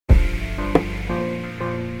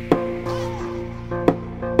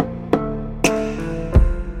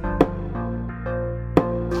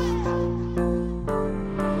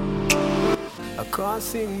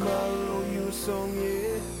sing borrow you a song,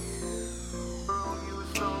 yeah.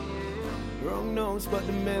 Wrong notes, but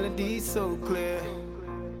the melody's so clear.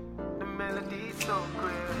 The melody's so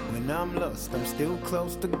clear. When I'm lost, I'm still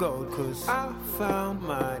close to gold, 'cause I found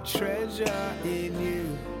my treasure in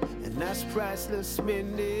you, and that's priceless,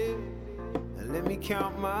 spending. And let me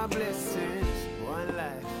count my blessings. One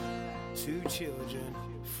life, 2 children,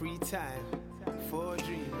 free time, 4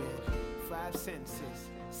 dreaming, 5 senses,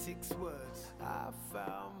 6 words. I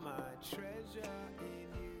found my treasure in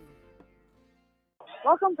you.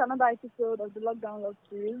 Welcome to another episode of the Lockdown Love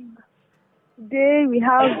Series. Today we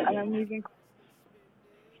have an amazing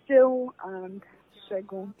Phil and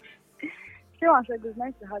Segun. Phil and Segun, it's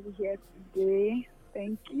nice to have you here today.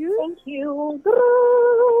 Thank you. Thank you.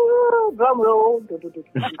 Drum roll.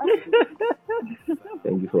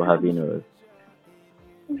 Thank you for having us.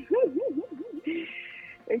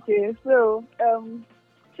 Okay, so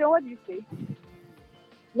Phil, what do you say?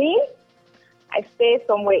 Me? I stay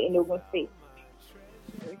somewhere in Ogun State.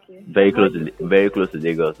 Okay. Very close to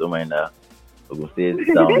Lagos. Oh my God. Ogun State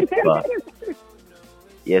sounds far.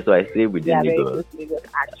 Yeah, so I stay within Yeah, very Lagos. close to Lagos,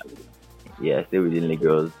 actually. Yeah, I stay within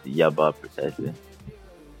Lagos, Yaba precisely.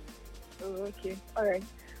 Oh, okay. All right.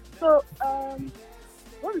 So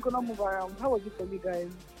when we gonna move around, how was it for you guys?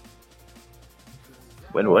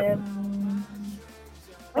 When what? When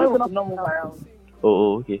When we we could not move around.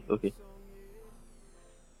 Oh, okay.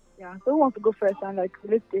 Yeah. So who wants to go first and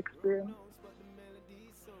relate the experience?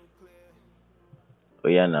 Oh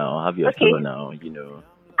yeah, now have your Okay. show now. Give it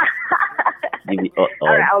All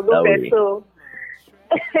right, I'll go that first. way. So,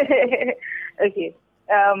 okay.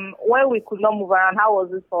 When we could not move around, how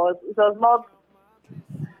was it for us? It was not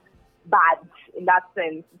bad in that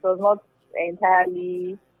sense. It was not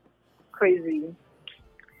entirely crazy.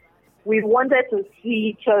 We wanted to see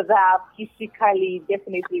each other physically.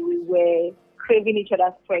 Definitely, we were craving each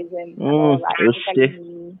other's presence. and all that. Oh shit.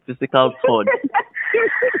 Physical touch.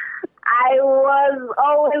 I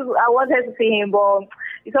wanted to see him, but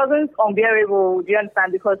it wasn't unbearable. Do you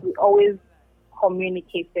understand? Because we always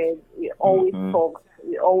communicated, we always talked,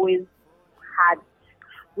 we always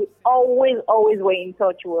were in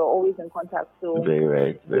touch, we were always in contact. So Very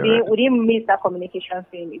right. we didn't miss that communication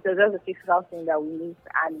thing. It was just a physical thing that we missed,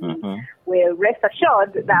 and we were rest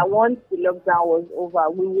assured that once the lockdown was over,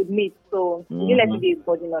 we would meet. So we didn't let it be a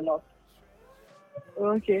burden on us.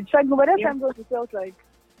 Okay. Segun, by that time, you felt like.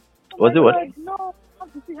 Was it what? No, I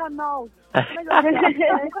want to see her now. Can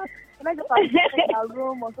I just in her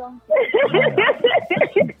room or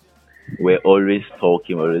something? We're always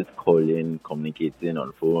talking, we're always calling, communicating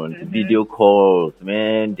on phone, video calls,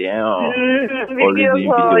 man, damn. Always Video doing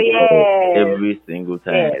call, video calls yes. every single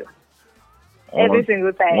time. Yes. Every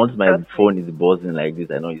single time. Once my Trust me. phone is buzzing like this,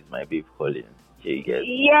 I know it's my babe calling. Here you get,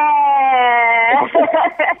 Yeah.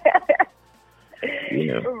 you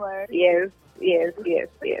know. Oh my. Yes. So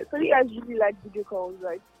you guys really like video calls,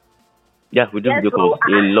 right? Yeah, we do Yes, video calls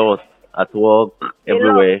so, a lot at work,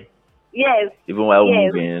 everywhere, Yes. even while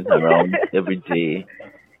Yes. moving around every day.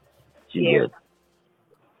 You Yes. get.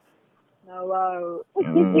 Oh, wow.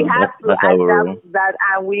 We have to that's how we roll. adapt that,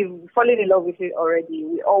 and we've fallen in love with it already.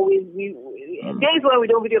 Days when we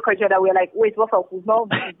don't video call each other, we're like, wait, what's up? We've not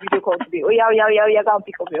video call today. Oh yeah, go and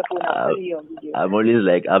pick up your phone. I'll tell you on video. I'm always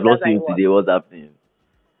like, I've not That's seen how it today, what's happening?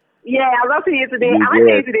 Yeah, I'm not seeing you today. You I'm not seeing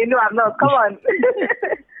you get- today. No, I'm not. Come on.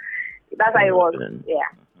 That's how it was. Yeah.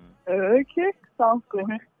 Okay. Sounds good.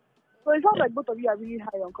 So it sounds like both of you are really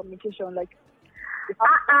high on communication. Like,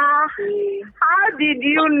 How did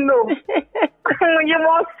you know? You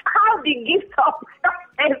must have the gift of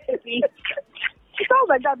prophecy. it sounds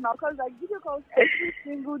like that now, because video calls every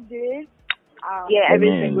single day. Yeah, every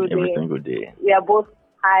Every single single day. day. We are both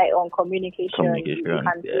high on communication. Communication, You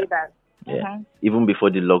can yeah. say that. Yeah. Even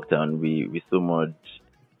before the lockdown, we so much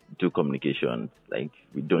do communications. Like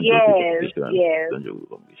we don't Yes, do communications. yes. Don't do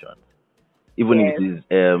communications. Even if it is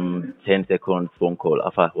 10 seconds phone call.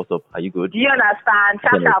 Alpha, what's up? Are you good? Do you understand?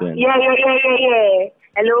 Tap, Can I tap. send? Yeah.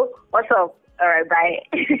 Hello, what's up? All right, bye.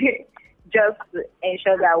 Just to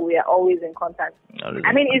ensure that we are always in contact. Always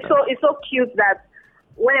I mean, in it's contact. so cute that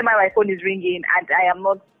whenever my phone is ringing and I am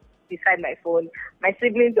not beside my phone, my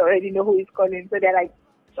siblings already know who is calling, so they're like,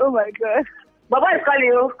 Oh my God. Baba is calling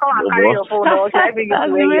you. Come and carry your phone, or should I bring it to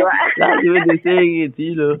where you are? That's the way they're saying it,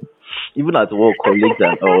 you know. Even at work, colleagues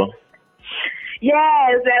and all.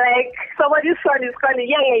 Yes, they're like, somebody's son is calling.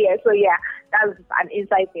 Yeah. So yeah, that's an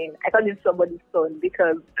inside thing. I call it somebody's son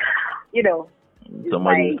because, you know,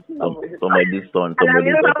 Somebody's son, and somebody's daughter.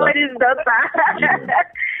 somebody's daughter.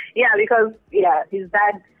 Yeah, because his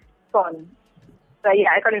dad's son. So yeah,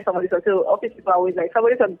 I call him somebody's son. So office people are always like,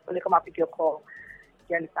 somebody's son is going to come and pick your call.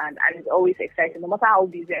 you understand? And it's always exciting. No matter how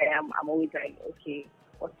busy I am, I'm always like, okay,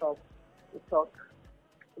 what's up? We'll talk.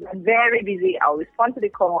 If I'm very busy, I'll respond to the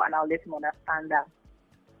call and I'll let him understand that.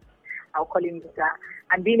 I'll call him later.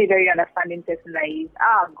 And being a very understanding person like he is,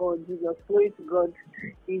 God, Jesus, glory to God.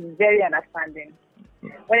 He's very understanding.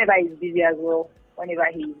 Whenever he's busy as well, whenever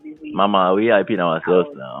he's busy. Mama, we are hyping ourselves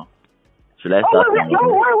now. Should I start? Wait.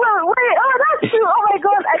 Oh, that's true. Oh my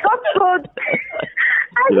God, I got told.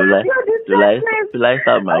 Should I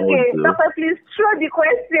start my own too? Papa, please throw the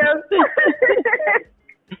questions.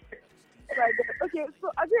 Okay, so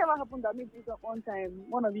has it ever happened that maybe one time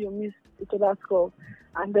one of you missed each other's call,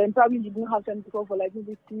 and then probably you didn't have time to call for like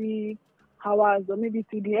maybe 3 hours or maybe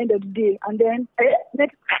to the end of the day, and then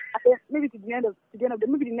maybe to the end of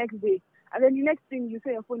maybe the next day, and then the next thing you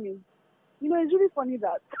say on your phone is, it's really funny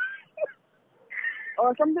that,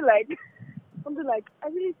 or something like I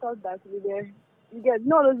really thought that we were, you get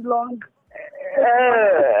those long.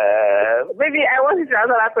 Maybe I wanted to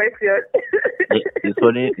answer that question. It's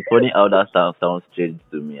funny how that sounds strange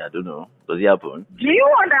to me. I don't know. Does it happen? Do you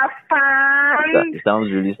understand? It sounds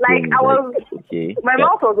really strange. Like I was, okay. My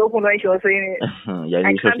mouth was open when she was saying it. You're in a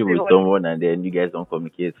relationship with someone and then you guys don't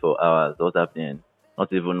communicate for hours. What's happening?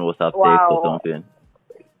 Not even WhatsApp text or something.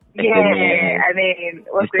 Yeah, I mean,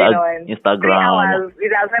 what's going on? Instagram.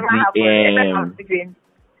 It has never happened.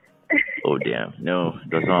 Oh damn! No, it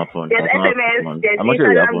doesn't happen. There's SMS, there's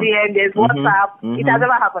Instagram DM, there's WhatsApp. It has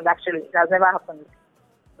never happened. Actually, it has never happened.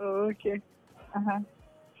 Oh, okay.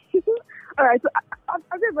 All right. So,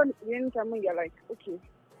 have you ever been time when you're like, okay,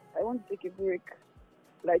 I want to take a break,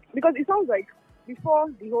 like because it sounds like before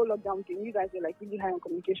the whole lockdown thing, you guys were like really high on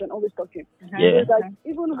communication, always talking. Yeah. Like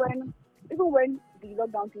even when the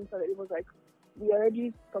lockdown thing started, it was like we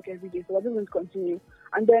already talk every day, so we're just going to continue.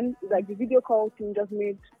 And then like the video call thing just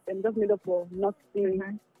made up for not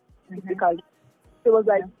seeing physically. So it was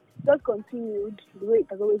like just continued the way it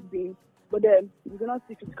has always been, but then you cannot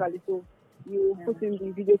see physically, so you put in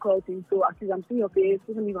the video call thing. So at least I'm seeing your face,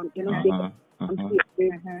 even if you're not there, I'm seeing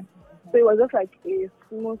your face. So it was just like a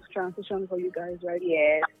smooth transition for you guys, right?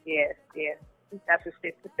 Yes. That's a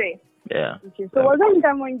safe to say. Yeah. Okay. So was there any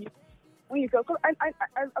time when you felt?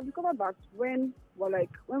 I've discovered that when we were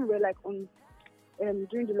like on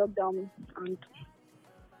during the lockdown and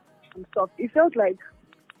stuff, it felt like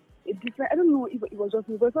a different. I don't know if it was just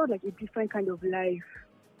me, but it felt like a different kind of life.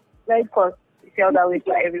 Like, of course, it felt that way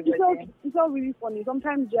for everybody. It felt really funny.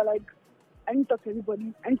 Sometimes you're like, I need to talk to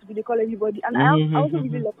everybody. I need to video call everybody, and I also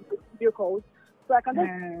really love video calls. So I can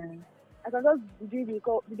just do video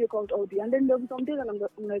calls all day, and then there'll be some days and I'm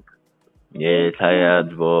like. Yeah,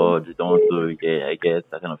 tired, bored, don't do. Yeah, I guess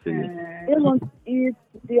that kind of feeling. I just want to eat,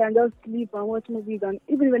 stay and just sleep and watch movies, and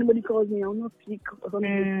even if anybody calls me, I'll not pick or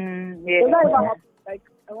something. Like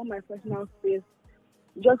I want my personal space.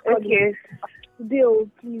 Just call me. Today,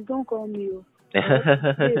 please don't call me.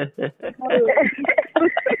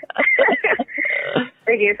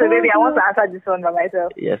 Okay, so maybe I want to answer this one by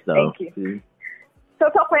myself. Yes, no. Thank you. Please. So,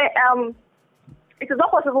 it is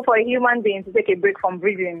not possible for a human being to take a break from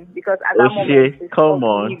breathing because at that moment, come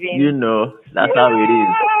on, living. That's how it is.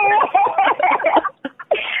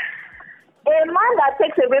 A man that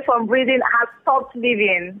takes a break from breathing has stopped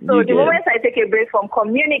living. So the moment I take a break from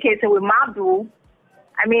communicating with Mabdu,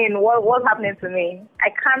 I mean, what's happening to me?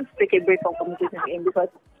 I can't take a break from communicating with him because,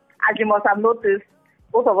 as you must have noticed,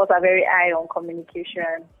 both of us are very high on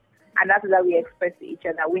communication. And that is how we express to each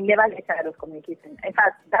other. We never get tired of communicating. In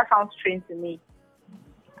fact, that sounds strange to me.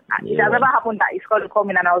 It has never happened that he's called to come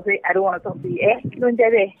in and I'll say, I don't want to talk to you. Don't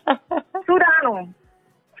tell me. Sudan.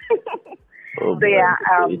 So yeah,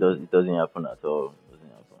 it doesn't happen at all.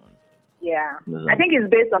 Yeah. I think it's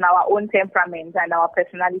based on our own temperament and our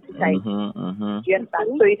personality type. Do you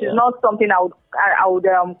understand? So it is not something I would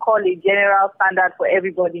call a general standard for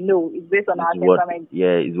everybody. No, it's based on our temperament.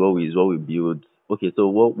 It's what we build. Okay, so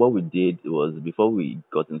what we did was before we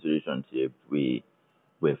got into the relationship, we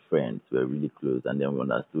were friends, we were really close, and then we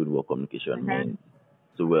understood what communication means.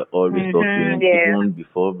 So we're always talking, even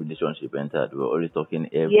before relationship entered, we're always talking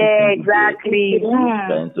every exactly.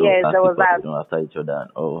 Trying to there was that. After each other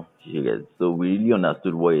and so we really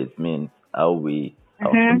understood what it means, our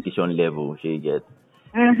communication level, So it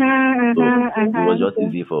was just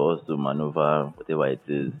easy for us to maneuver whatever it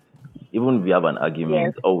is. Even if we have an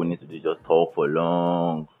argument, all we need to do is just talk for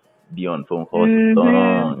long, be on phone calls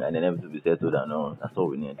long, and then everything will be settled and all. That's all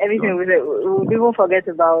we need. Everything we'll even forget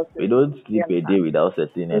about it. We don't sleep a day without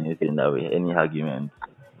settling anything that way, any argument.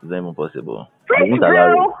 It's not even possible. We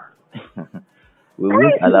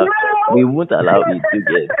won't allow it to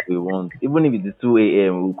get. We won't. Even if it is 2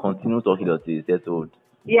 a.m., we'll continue talking until it's settled.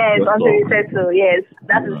 Yes, Just until you talk. said so. Yes,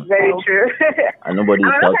 that is very true. And nobody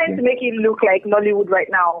I'm is not trying to talking. make it look like Nollywood right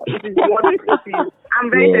now. It is what it is.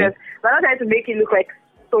 I'm very Yeah. serious. I'm not trying to make it look like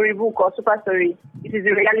storybook or super story. It is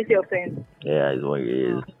the reality of things. Yeah, it's what it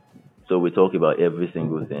is. So we talk about every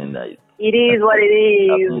single thing that is It is what it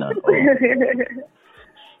is. happening at all.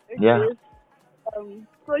 Yeah.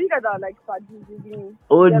 So you guys are like Fadis,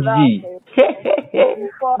 OG. That's me.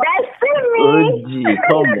 OG.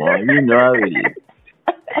 Come on. You know how it is.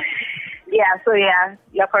 Yeah, so yeah,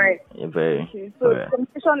 you're correct. Yeah, very. Okay, so Correct.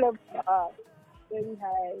 communication levels are very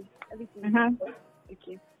high. Everything.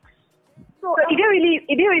 Okay. So it didn't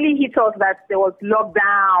really hit us that there was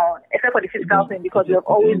lockdown, except for the physical thing, because we have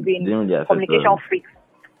always been Didn't really affect communication us. freaks.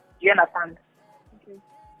 Do you understand? Okay.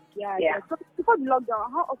 Yeah. Yeah. So before the lockdown,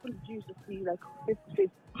 how often did you used to see like face to face?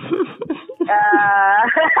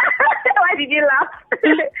 Why did you laugh?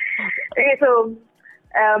 Okay, so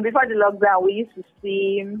before the lockdown, we used to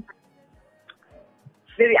see.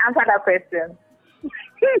 Maybe answer that question.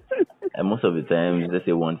 And most of the time, let's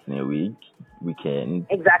say once in a week, weekend.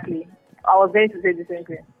 Exactly. I was going to say the same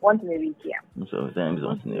thing. Once in a week, yeah. Most of the times,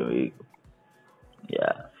 once in a week.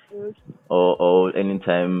 Yeah. Or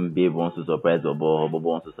anytime babe wants to surprise Bobo, or Bobo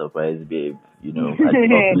wants to surprise babe, you know. At the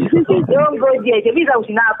office or something. Don't go there. The reason we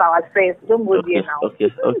should not have ourselves. Don't go Okay, there now.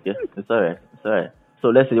 okay. It's alright. So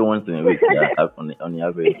let's say once in a week, yeah, on the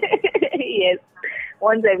average. Yes.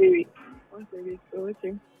 Once every week. Once a week. Oh,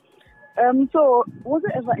 okay. So was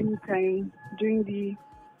there ever any time during the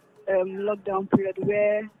lockdown period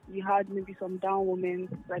where you had maybe some down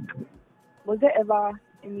moments? Like, was there ever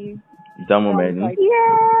any That moment. downside?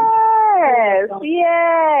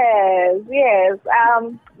 Yes.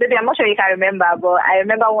 Maybe I'm not sure you can remember, but I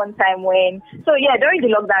remember one time when. So yeah, during the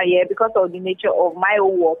lockdown year, because of the nature of my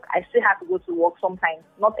own work, I still have to go to work sometimes.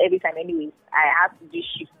 Not every time, anyways. I have to do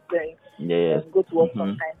shifts during. Yeah. Go to work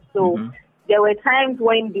sometimes. So there were times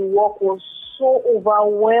when the work was so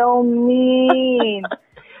overwhelming.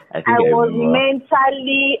 I was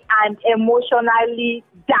mentally and emotionally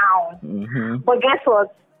down. But guess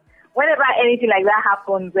what? Whenever anything like that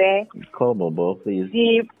happens, Call Bobo, please.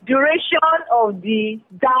 the duration of the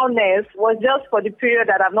downness was just for the period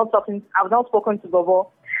that I've not spoken to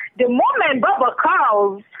Bobo. The moment Bobo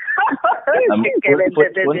calls,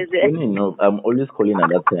 I'm always calling at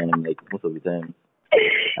that time, like most of the time.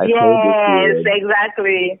 Yes,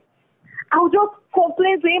 exactly. I would just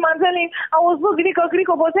complain to him and tell him I was so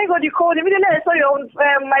critical, but thank God you called. Immediately I saw your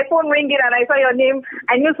my phone ringing and I saw your name,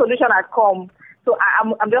 I knew solution had come. So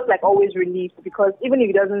I'm just like always relieved, because even if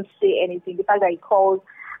he doesn't say anything, the fact that he calls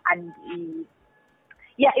and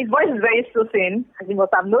his voice is very soothing, as you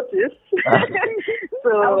must have noticed. So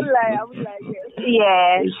I would like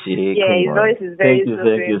yes. Yeah, his voice is very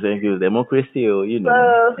soothing. Thank you. Democracy, you know.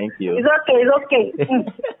 So, thank you. It's okay.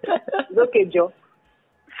 It's okay, Joe.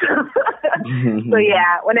 So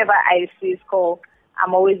yeah, whenever I see his call,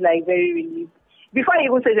 I'm always like very relieved. Before he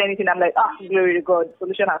even says anything, I'm like, glory to God,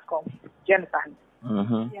 solution has come. Do you understand?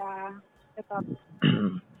 Yeah.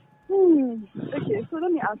 Okay, so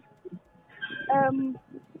let me ask you.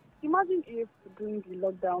 Imagine if during the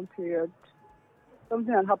lockdown period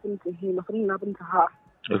something had happened to him or something happened to her.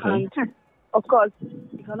 Okay. And of course,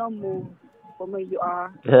 you cannot move from where you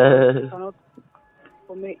are. You cannot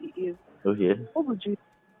from where he is. Okay. What would you?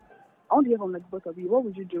 I want to hear from like both of you. What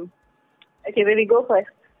would you do? Okay, baby, go first.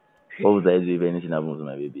 What would I do if anything happens to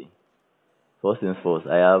my baby? First things first,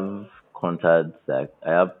 I have contacts, like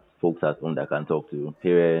I have folks at home that I can talk to,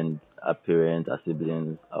 parents, our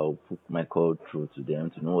siblings. I'll put my call through to them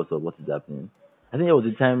to know what's up, what is happening. I think it was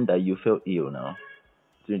the time that you felt ill now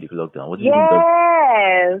during the lockdown.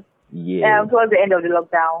 Yes. Yeah. Towards the end of the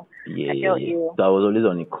lockdown. Yeah. I felt ill. So I was always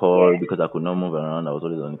on the call because I could not move around. I was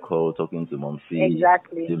always on the call talking to mom,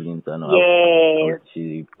 exactly. siblings, and yes.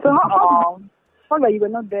 So how that you were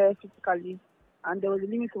not there physically, and there was a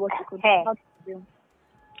limit to what you could do?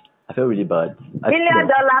 I felt really bad. $1 million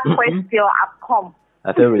question have come.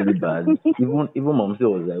 I felt really bad. even mom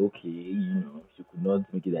was like, okay, you know, she could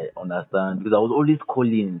not make it like, understand, because I was always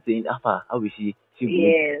calling saying, Afa, how is she?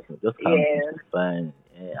 Yes. Just come, she's fine.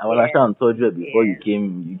 I was actually on told you before you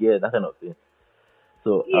came, you get that kind of thing.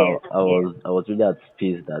 So I was really at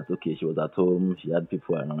peace that okay, she was at home, she had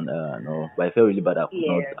people around her and all. But I felt really bad I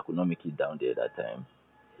could not make it down there that time.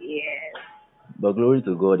 Yes. But glory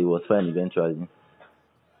to God, it was fine eventually.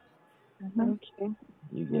 Okay.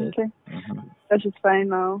 You get okay. That is fine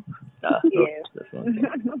now. Yes.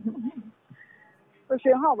 So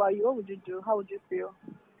Shane, how about you? What would you do? How would you feel?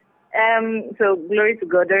 So glory to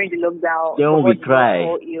God, during the lockdown. Shall we cry?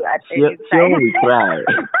 Shall we cry?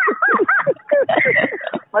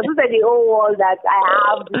 Must you say the whole world that I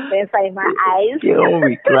have the sensor in my eyes? Kill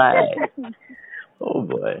me, cry. Oh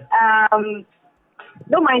boy.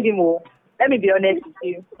 Don't mind him. Oh. Let me be honest with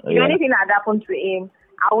you. If anything had happened to him,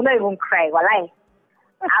 I would not even cry. Walai.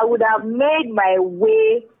 I would have made my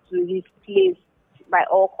way to his place by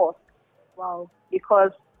all costs. Wow.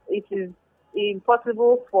 Because it is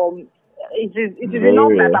impossible for it is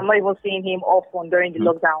enough that I'm not even seeing him often during the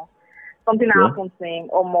lockdown. Something happened to him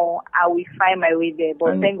or more, I will find my way there.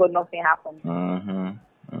 But thank God nothing happened.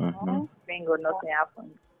 Thank God nothing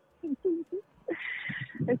happened.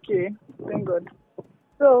 Okay, thank God.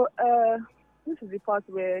 So this is the part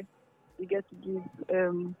where you get to give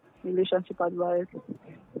relationship advice,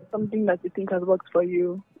 something that you think has worked for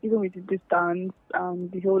you, even with the distance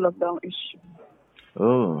and the whole lockdown issue.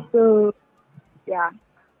 Oh. So, yeah.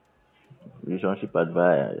 Relationship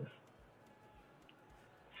advice.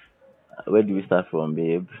 Where do we start from,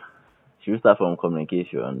 babe? Should we start from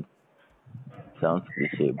communication? Sounds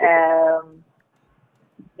cliche.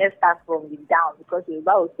 Let's start from the down because you're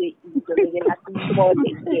about to say small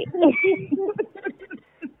thing.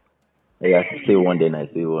 Yeah, say one, then I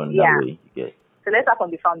say one. Yeah. That way, yes. So let's start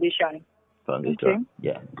from the foundation. Foundation. Okay.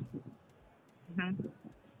 Yeah. Mm-hmm.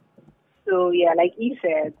 So yeah, like he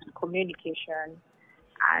said, communication,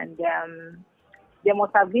 and there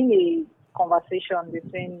must have been a conversation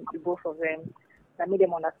between the both of them that made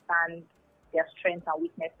them understand their strengths and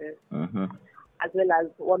weaknesses, as well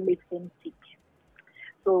as what makes them tick.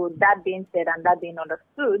 So that being said and that being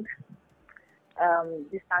understood,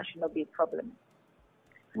 distance should not be a problem.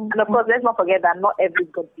 And of course, let's not forget that not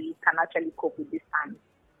everybody can actually cope with distance.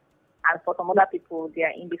 And for some other people, they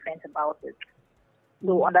are indifferent about it.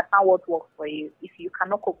 So understand what works for you. If you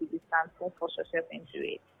cannot cope with distance, don't force yourself into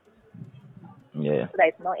it. Yeah. So that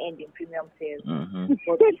it's not end in premium sales.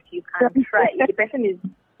 But if you can try, if the person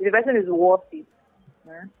is worth it,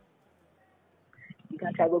 you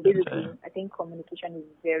can try. But basically, I think communication is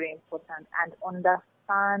very important and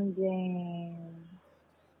understanding.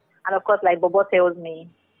 And of course, like Bobo tells me,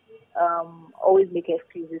 always make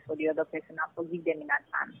excuses for the other person and forgive them in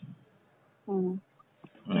advance.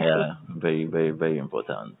 Yeah, very, very, very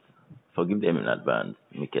important. Forgive them in advance.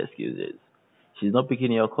 Make excuses. She's not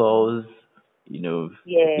picking your calls. She's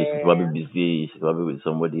probably busy. She's probably with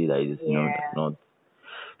somebody that is, that's not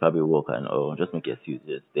probably work and all. Just make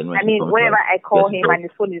excuses. Then when whenever I call him and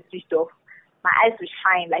his phone is switched off, my eyes will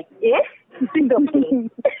shine like,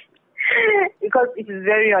 because it is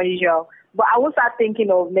very unusual. But I won't start thinking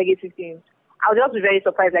of negative things. I'll just be very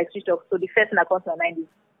surprised, like switch off. So the first thing that comes to my mind is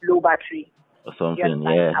low battery. Or something,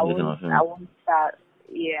 yeah. I won't start.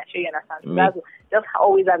 Yeah, sure you understand. So that's just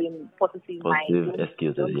always having positive mind.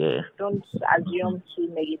 Excuses, Don't assume too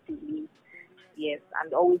negatively. Yes,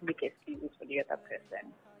 and always make excuses for the other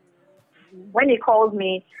person. When he calls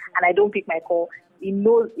me and I don't pick my call, he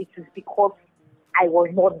knows it is because I was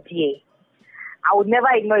not there. I would never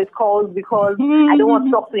ignore his calls because I don't want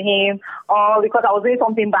to talk to him or because I was doing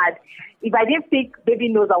something bad. If I didn't pick, baby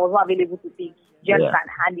knows I was not available to pick. Do you understand?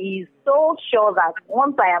 And he's so sure that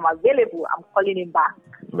once I am available, I'm calling him back.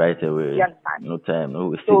 Right away. Do you understand? No time, no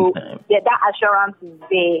wasting time. Yeah, that assurance is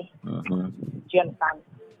there. Do you understand?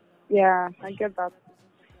 Yeah, I get that.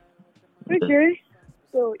 Okay.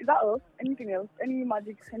 So, is that all? Anything else? Any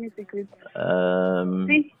magic? Any secrets?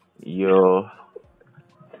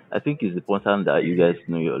 I think it's important that you guys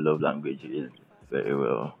know your love languages very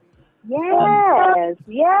well. Yes,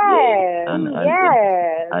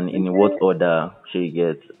 and in what order she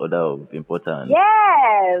gets order of importance.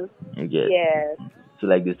 Yes. You get. Yes. So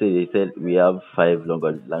like they said we have 5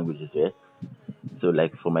 languages, right? So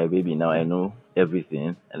like for my baby now, I know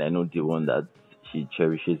everything, and I know the one that she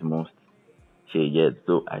cherishes most. She gets.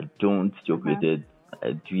 So I don't joke with it.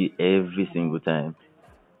 I do it every single time.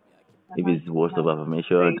 If it's words of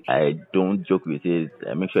affirmation, I don't joke with it.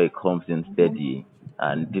 I make sure it comes in steady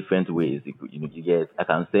and different ways. You get. I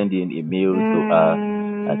can send in a mail to her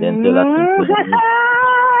and then tell her to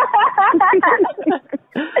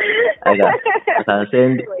I can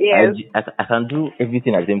send IG, I can do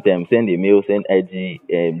everything at the same time. Send email, send IG,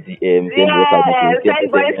 DM, send WhatsApp,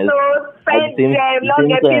 send voice notes, send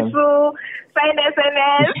long episode, send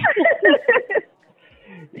SMS.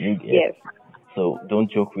 Yes. So don't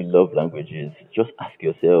joke with love languages. Just ask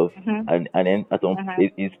yourself, and then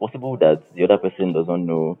it's possible that the other person doesn't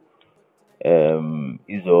know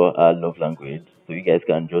his or her love language. So you guys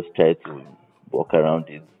can just try to walk around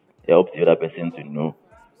it. Help the other person to know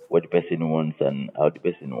what the person wants and how the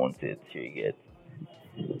person wants it. You get.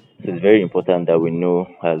 So it's very important that we know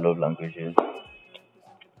our love languages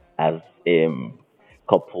as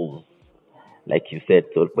couples, like you said,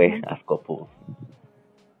 so as couples.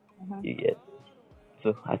 You get.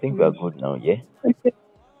 So I think we are good now, yeah? Okay.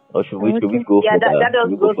 Or should we go Yeah, for that? that Should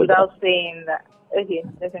we just go goes for that? without saying that. Okay,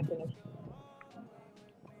 let's finish.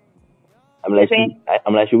 I'm like, Okay.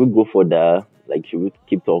 should we go for that? Like, should we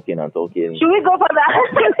keep talking and talking? Should we go for that?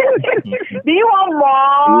 Do you want Do you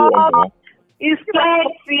more? want more? It's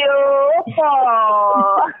plenty.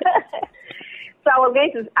 Oh. So I was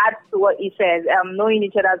going to add to what he said, knowing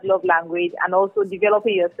each other's love language and also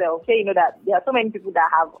developing yourself. So you know that there are so many people that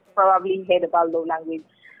have probably heard about love language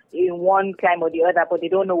in one time or the other, but they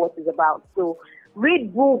don't know what it's about. So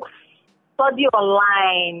read books, study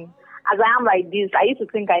online. As I am like this, I used to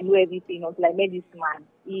think I knew everything until I met this man.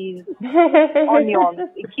 He's onion.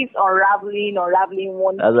 It keeps unraveling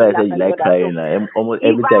one. That's why I said you like crying. Almost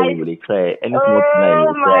every time you will cry. Any small thing you will cry.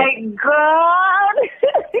 Oh my God!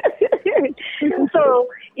 So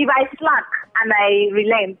if I slack and I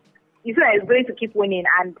relent, you see, it's going to keep winning,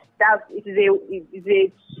 and the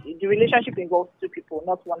relationship involves two people,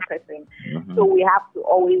 not one person. Mm-hmm. So we have to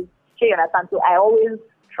always understand. So I always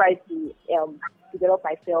try to develop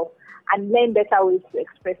myself and learn better ways to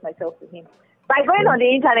express myself to him. By going on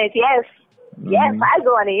the internet, yes. Mm-hmm. Yes, I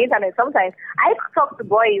go on the internet sometimes. I talk to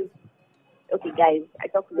boys. Okay, guys, I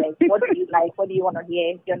talk to guys. What do you like? What do you want to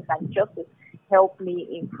hear? You understand? Just to help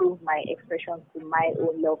me improve my expression to my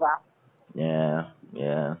own lover. Yeah.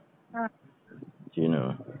 You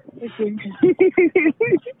know. Okay. With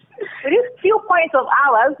these few points of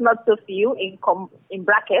ours, not so few, in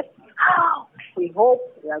brackets, we hope.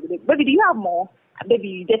 Baby, do you have more? Baby,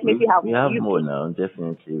 you definitely have more. We have more now,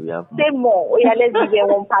 definitely. We have more. Say more. Oh, yeah, let's give them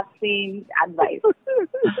one passing advice.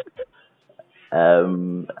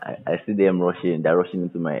 I see them rushing. They're rushing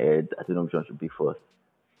into my head. I don't know which one should be first.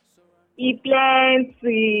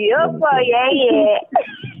 Plenty. Oh, yeah.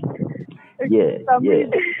 Yeah.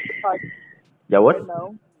 Yeah, what?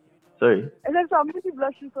 No. Sorry. And then so I'm really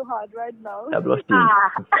blushing so hard right now. I'm blushing.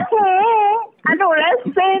 I don't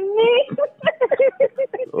understand me.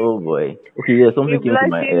 Oh boy. Okay, yeah, something came to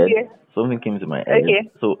my head. Yeah. Something came to my head. Okay.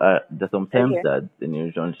 So there's sometimes that in a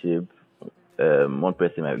relationship, one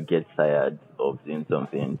person might get tired of doing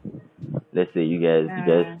something. Let's say you guys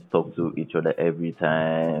talk to each other every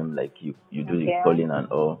time, like you do the calling and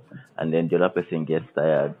all, and then the other person gets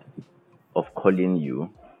tired of calling you.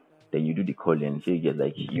 Then you do the calling, so you get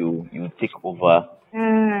like you take over.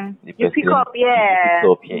 The you pick up, yeah.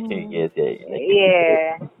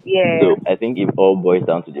 Yeah. So I think it all boils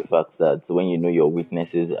down to the fact that when you know your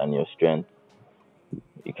weaknesses and your strengths,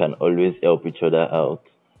 you can always help each other out.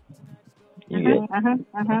 You get.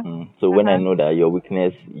 So when I know that your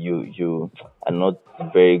weakness, you are not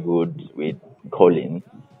very good with calling,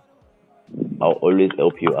 I'll always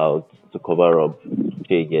help you out to cover up.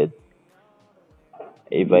 So you get.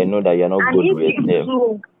 If I know that you're not and good with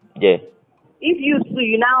them, if you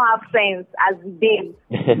now have sense as them,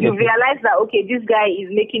 you realize that okay, this guy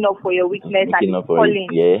is making up for your weakness and calling.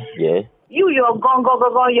 Yeah. You're gone.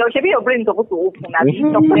 Your brain is supposed to open.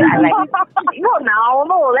 No.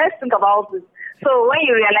 Let's think about this. So when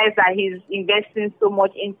you realize that he's investing so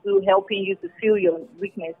much into helping you to feel your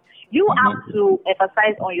weakness, you have to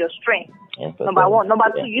emphasize on your strength. Number one.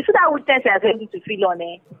 Number two, you see that weakness you're able to feel on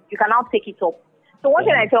it, you cannot take it up. So one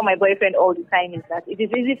thing I tell my boyfriend all the time is that it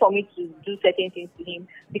is easy for me to do certain things to him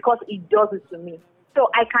because he does it to me. So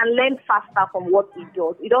I can learn faster from what he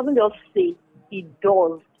does. He doesn't just say, he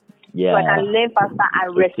does. Yeah. So I can learn faster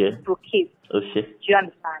and reciprocate. Okay. Do you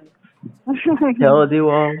understand? Tell the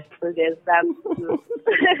one. So there's that too.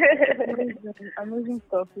 Amazing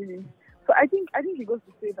stuff, really. So I think it goes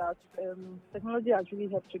to say that technology has really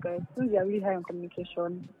helped you guys since they are really high on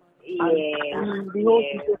communication. The whole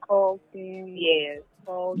video call thing. Yes.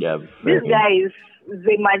 This guy is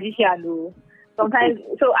a magician though. Sometimes,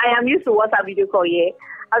 so I am used to WhatsApp video call, I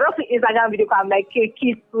don't see Instagram video call, I'm like, kiss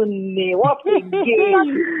me, what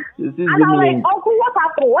again? And I'm like, Uncle, what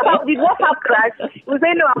happened? Did WhatsApp crash? We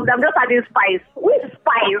say, no, I'm just adding spice. Which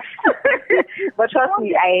spice? But trust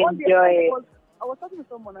me, I enjoy it. I was talking to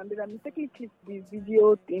someone and they mistakenly clicked the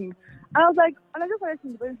video thing. And I was like, and I just started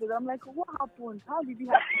seeing the person. I'm like, what happened? How did it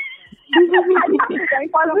happen?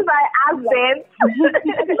 Was I asked them?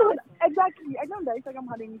 Exactly. I don't know that Instagram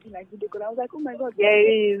had anything like video call. I was like, oh my God. There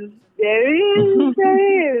is.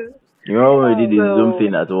 You remember when we did the Zoom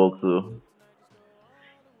thing at work too?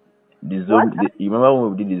 You remember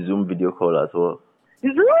when we did the Zoom video call at work?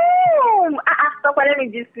 Zoom! Stop, let me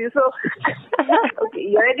just see. So, okay,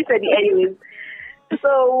 you already said it anyways. So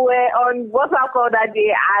we're on WhatsApp call that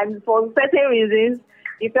day, and for certain reasons,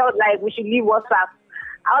 it felt like we should leave WhatsApp.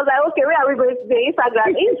 I was like, okay, where are we going today?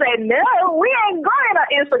 Instagram. He said, no, we ain't going on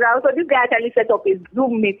Instagram. So this guy actually set up a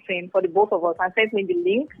Zoom meeting for the both of us and sent me the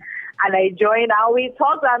link. And I joined, and we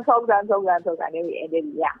talked, and then we ended.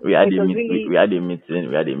 Yeah, we had a meeting. We had a meeting.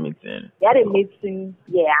 We had a meeting.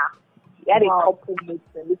 Yeah, we had a couple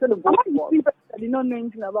meeting. Between the both of us. I did not know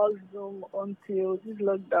anything about Zoom until this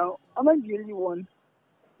lockdown. Am I the only one?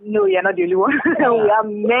 No, you're not the only one. We have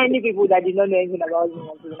many people that did not know anything about Zoom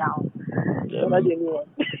until now. Yeah, You're not the only one.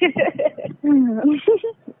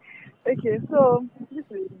 Okay, so this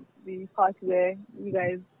is the part where you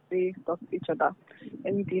guys say stuff to each other.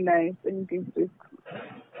 Anything nice, anything sweet.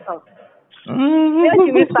 Oh. Where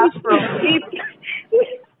should we start from?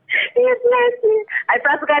 I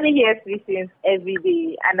practically hear sweet things every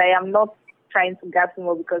day, and I am not trying to get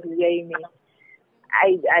more because you're hearing me.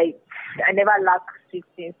 I never lack sweet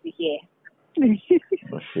things to hear.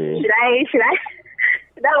 Okay.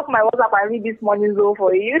 Should I open my WhatsApp and read this morning zone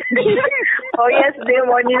for you? Or yesterday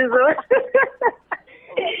morning zone?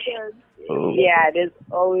 Oh. Yeah, there's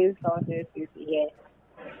always something to hear.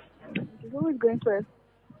 He's always going first.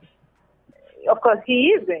 Of course,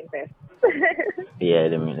 he is going first. Yeah,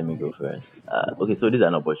 let me go first. Okay, so this is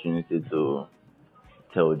an opportunity to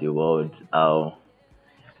tell the world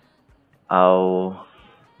how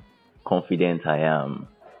confident I am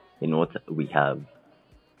in what we have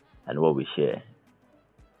and what we share.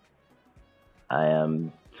 I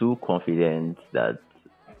am too confident that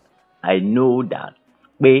I know that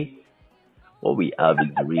what we have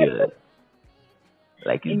is real.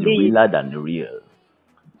 Like it's Indeed. realer than the real.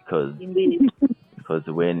 Indeed. Because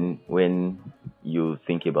when you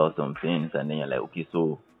think about some things and then you're like, okay,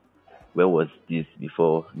 so where was this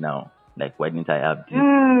before now? Like, why didn't I have this?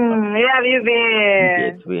 Where have you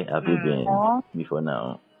been? Where have you been before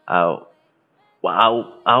now?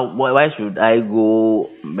 Why should I go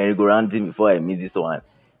merry-go-rounding before I meet this one?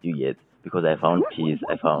 You get? Because I found peace.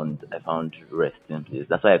 I found rest in place.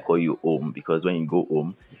 That's why I call you home. Because when you go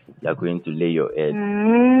home, you're going to lay your head.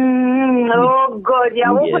 Oh God,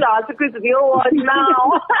 yeah, we'll put our secret to the whole world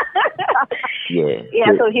now. Yeah.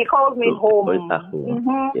 Yeah, so he calls me home. So it's at home.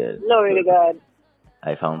 Mm-hmm. Yes. Glory to God.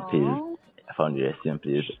 I found peace. I found resting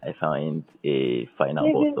place. I found a final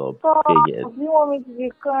Baby, bus stop. stop. Yes. You want me to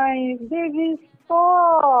be crying? Baby,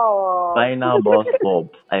 stop. Final bus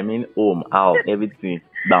stop. I mean home, out, everything.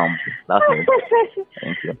 Down. That's it.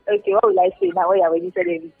 Thank you. Okay, what will I say now? You already said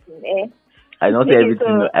everything, eh? I not say Okay,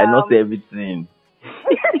 everything. so, I not say everything.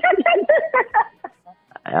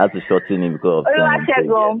 I had to shorten it because of time.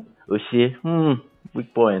 Oluwasegun. Oshie,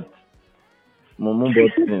 weak point. Momo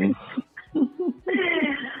button.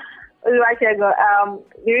 Oluwasegun,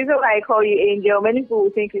 the reason why I call you Angel, many people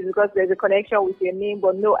will think is because there's a connection with your name,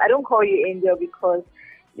 but no, I don't call you Angel because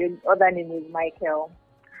your other name is Michael.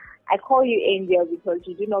 I call you Angel because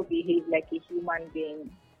you do not behave like a human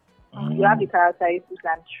being. You have the characteristics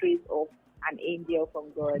and traits of an angel from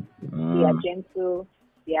God. They are gentle,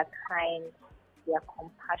 they are kind, they are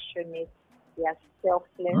compassionate, they are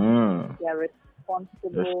selfless, they are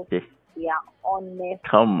responsible, they are honest,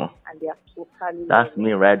 Come on. and they are totally That's loving.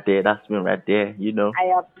 me right there. That's me right there. You know.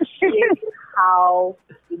 I appreciate how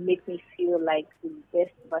you make me feel like the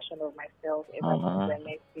best version of myself ever since I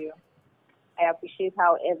met you. I appreciate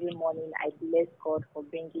how every morning I bless God for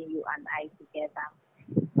bringing you and I together.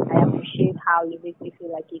 I appreciate how you make me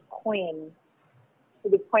feel like a queen, to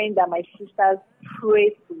the point that my sisters pray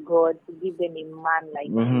to God to give them a man like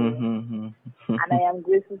you. And I am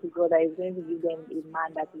grateful to God that He's going to give them a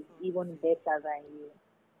man that is even better than you.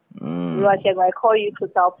 I call you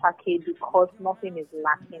total package because nothing is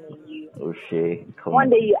lacking in you. Okay, come One on.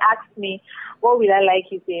 day you asked me, what would I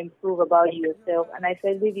like you to improve about yourself? And I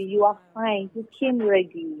said, baby, you are fine. You came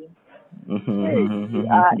ready. You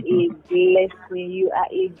are a blessing. You are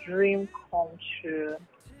a dream come true.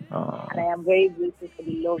 And I am very grateful for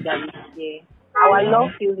the love that we share. Our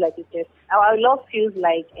love feels like our love feels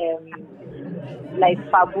like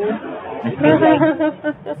Fabu.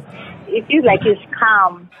 It feels like it's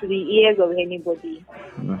calm to the ears of anybody.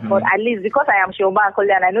 But at least because I am Shoma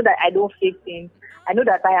Akole and I know that I don't fake things, I know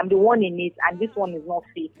that I am the one in it and this one is not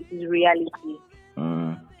fake. It is reality.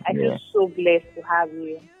 I feel so blessed to have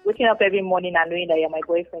you. Waking up every morning and knowing that you're my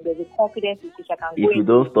boyfriend, there's a confidence with which I can go. If you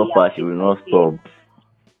don't stop her, she will not stop.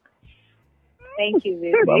 Thank you,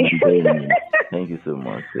 baby. Thank you so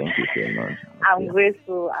much. Thank you so much. I'm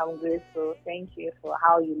grateful. Thank you for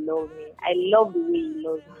how you love me. I love the way you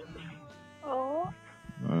love me. Oh.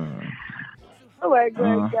 Oh my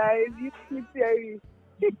God, guys, you keep hearing.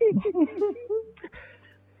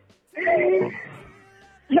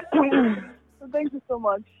 So thank you so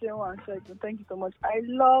much, Shewa and Shegun. Thank you so much. I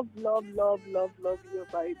love your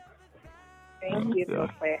vibe. Thank you,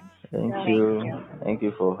 Sophie. Thank Yeah. you. Thank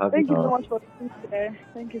you for having Thank you so us. much for being there.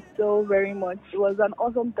 Thank you so very much. It was an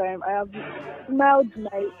awesome time. I've smelled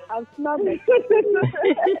my I've lost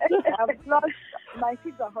my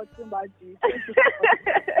kids are hurting badly. Thank you so much.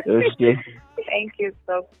 Okay. Thank you,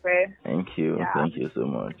 Sophie. Thank you. Yeah. Thank you so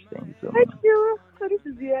much. Thank you so Thank much. you. So this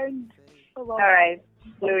is the end of our All right.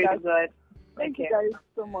 Glory to God. Thank you guys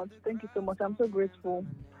so much. Thank you so much. I'm so grateful.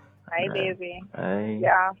 Bye, Right. baby. Bye.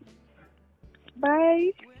 Yeah.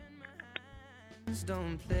 Bye.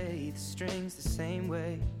 Don't play the strings the same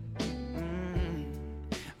way.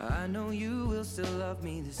 I know you will still love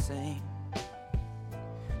me the same.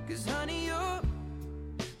 'Cause honey, your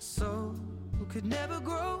soul could never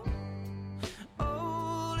grow